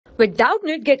With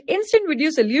Doubtnut, get instant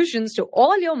video solutions to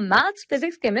all your maths,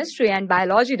 physics, chemistry, and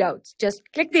biology doubts. Just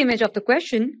click the image of the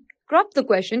question, crop the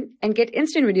question, and get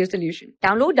instant video solution.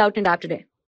 Download Doubtnut app today.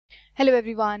 Hello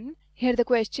everyone. Here the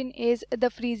question is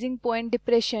the freezing point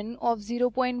depression of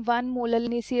 0.1 molal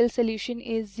NaCl solution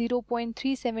is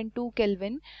 0.372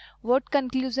 Kelvin. What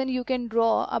conclusion you can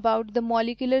draw about the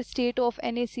molecular state of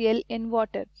NaCl in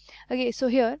water? Okay, so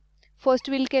here first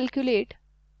we'll calculate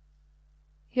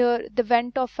here the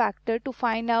Vent-Off factor to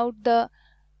find out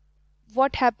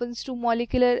what happens to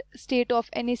molecular state of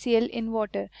NaCl in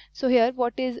water. So here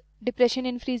what is depression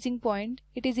in freezing point?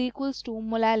 It is equals to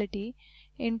molality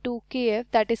into Kf,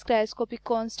 that is cryoscopic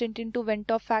constant, into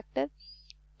Vent-Off factor.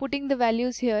 Putting the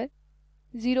values here,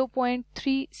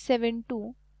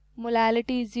 0.372,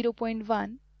 molality is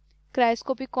 0.1,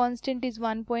 cryoscopic constant is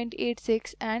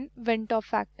 1.86, and Vent-Off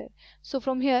factor. So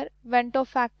from here Vent-Off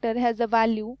factor has a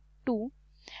value 2,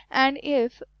 and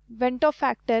if Vent-Off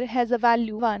factor has a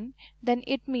value 1, then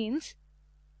it means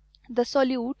the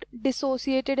solute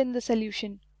dissociated in the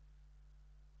solution.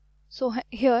 So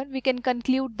here we can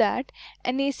conclude that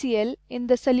NaCl in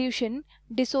the solution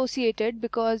dissociated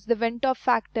because the Vent-Off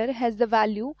factor has the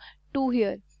value 2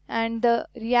 here, and the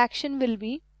reaction will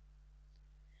be,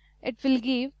 it will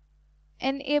give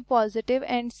Na positive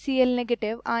and Cl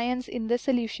negative ions in the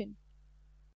solution.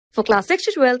 For class 6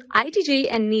 to 12, IIT JEE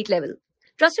and NEET level.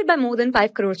 Trusted by more than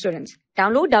 5 crore students.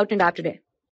 Download Doubtnut app today.